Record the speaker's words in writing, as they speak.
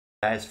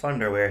Guys,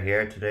 Funderwear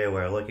here. Today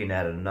we're looking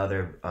at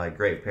another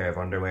great pair of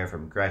underwear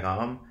from Gregg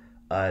Homme.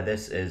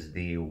 This is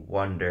the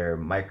Wonder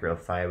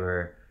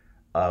Microfiber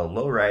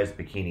Low-Rise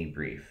Bikini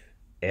Brief.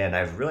 And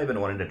I've really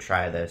been wanting to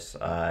try this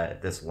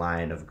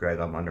line of Gregg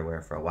Homme underwear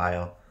for a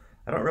while.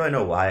 I don't really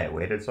know why I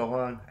waited so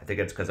long. I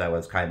think it's because I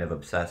was kind of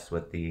obsessed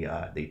with the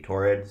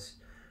Torrids.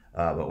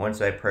 But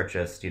once I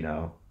purchased,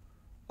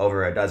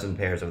 over a dozen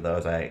pairs of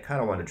those, I kind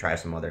of wanted to try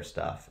some other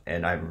stuff,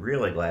 and I'm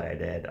really glad I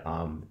did.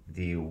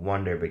 The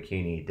Wonder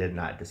Bikini did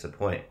not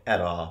disappoint at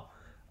all.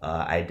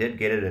 I did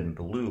get it in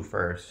blue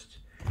first,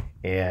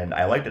 and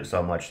I liked it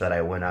so much that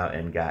I went out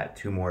and got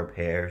two more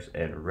pairs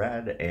in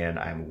red, and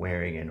I'm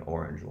wearing an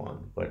orange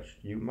one, which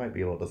you might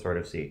be able to sort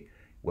of see,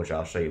 which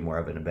I'll show you more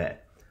of in a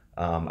bit.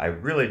 I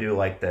really do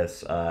like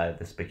this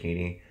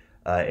bikini.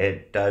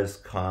 It does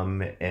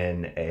come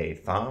in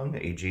a thong,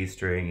 a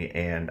G-string,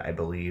 and I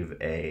believe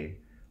a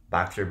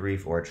boxer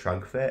brief or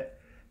trunk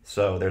fit.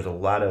 So there's a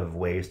lot of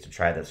ways to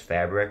try this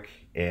fabric,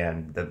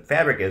 and the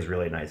fabric is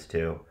really nice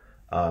too.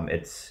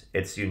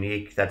 It's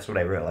unique. That's what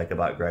I really like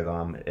about Gregg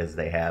Homme is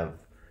they have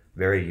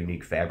very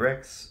unique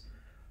fabrics,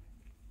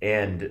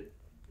 and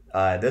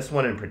this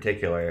one in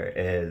particular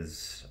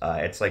is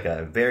it's like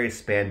a very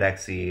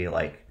spandexy,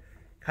 like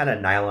kind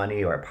of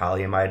nylon-y or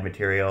polyamide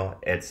material.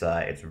 It's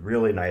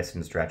really nice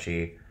and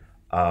stretchy.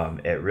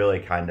 It really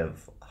kind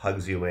of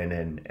hugs you in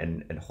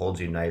and holds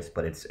you nice,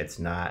 but it's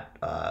not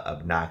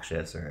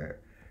obnoxious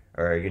or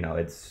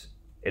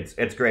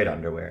it's great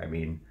underwear. I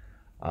mean,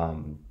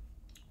 um,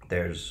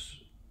 there's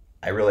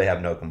I really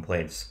have no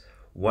complaints.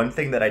 One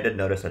thing that I did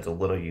notice that's a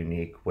little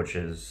unique, which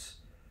is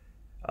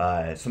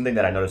something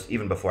that I noticed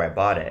even before I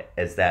bought it,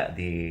 is that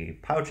the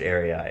pouch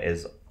area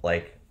is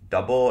like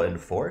double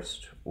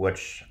enforced,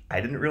 which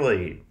I didn't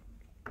really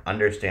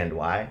understand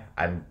why.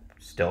 I'm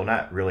still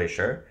not really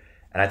sure.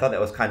 And I thought that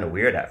was kind of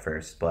weird at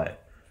first, but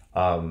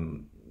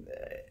um,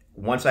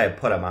 once I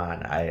put them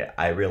on,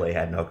 I really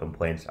had no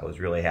complaints. I was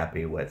really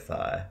happy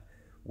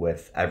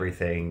with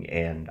everything,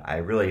 and I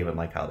really even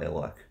like how they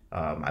look.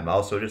 I'm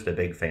also just a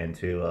big fan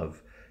too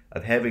of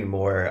having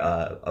more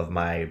of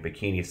my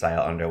bikini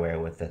style underwear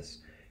with this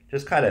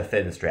just kind of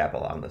thin strap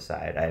along the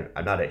side.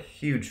 I'm not a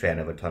huge fan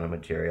of a ton of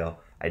material.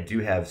 I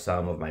do have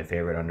some of my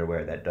favorite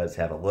underwear that does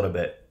have a little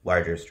bit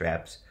larger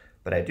straps,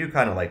 but I do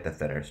kind of like the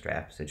thinner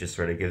straps. It just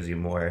sort of gives you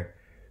more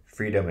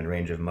freedom and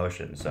range of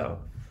motion. So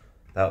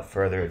without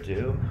further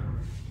ado,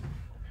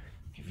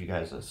 give you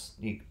guys a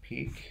sneak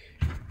peek.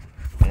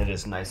 And it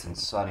is nice and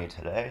sunny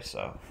today,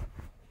 so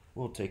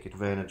we'll take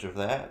advantage of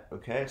that.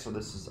 Okay, so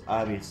this is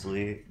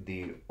obviously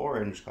the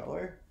orange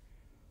color.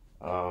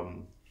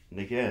 And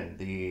again,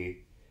 the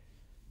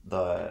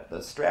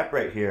strap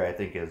right here I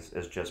think is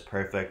just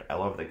perfect. I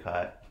love the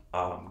cut.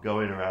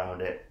 Going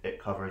around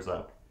it covers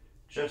up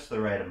just the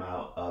right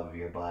amount of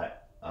your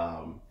butt.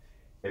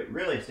 It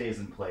really stays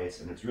in place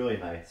and it's really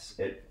nice.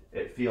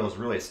 It feels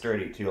really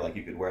sturdy too, like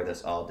you could wear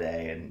this all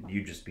day and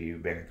you'd just be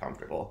very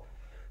comfortable.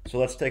 So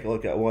let's take a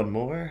look at one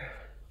more.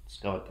 Let's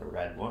go with the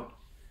red one.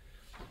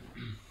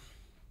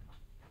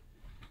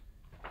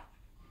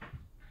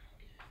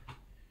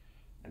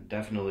 I'm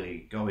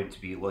definitely going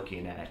to be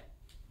looking at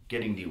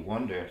getting the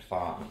Wonder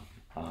thong.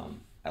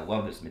 I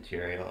love this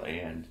material,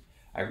 and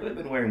I've really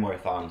been wearing more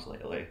thongs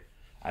lately.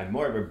 I'm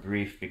more of a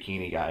brief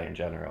bikini guy in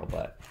general,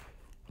 but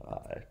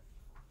uh,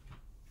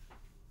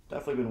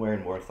 definitely been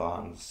wearing more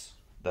thongs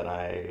than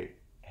I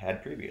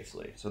had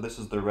previously. So this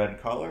is the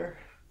red color.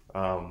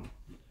 Um,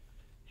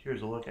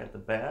 Here's a look at the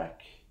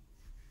back.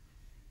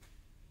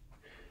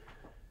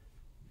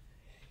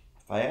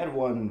 If I had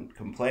one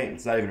complaint,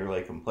 it's not even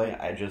really a complaint.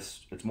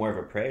 It's more of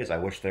a praise. I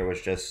wish there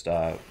was just,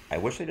 I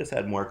wish they just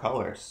had more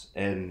colors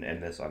in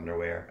this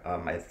underwear.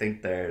 I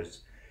think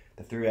there's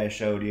the three I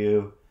showed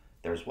you.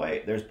 There's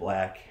white, there's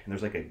black, and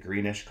there's like a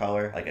greenish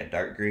color, like a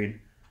dark green.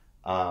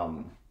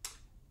 Um,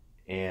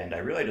 and I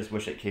really just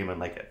wish it came in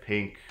like a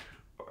pink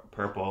or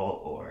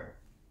purple or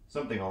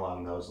something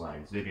along those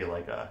lines. Maybe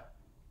like a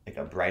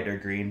brighter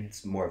green.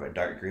 It's more of a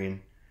dark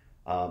green.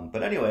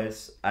 But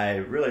anyways, I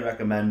really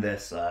recommend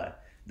this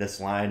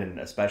line, and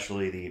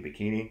especially the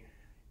bikini.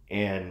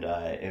 And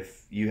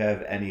if you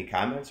have any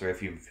comments or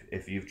if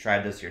you've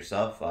tried this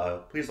yourself,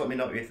 please let me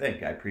know what you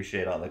think. I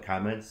appreciate all the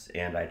comments,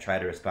 and I try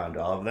to respond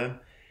to all of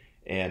them.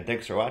 And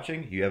thanks for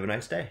watching. You have a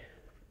nice day.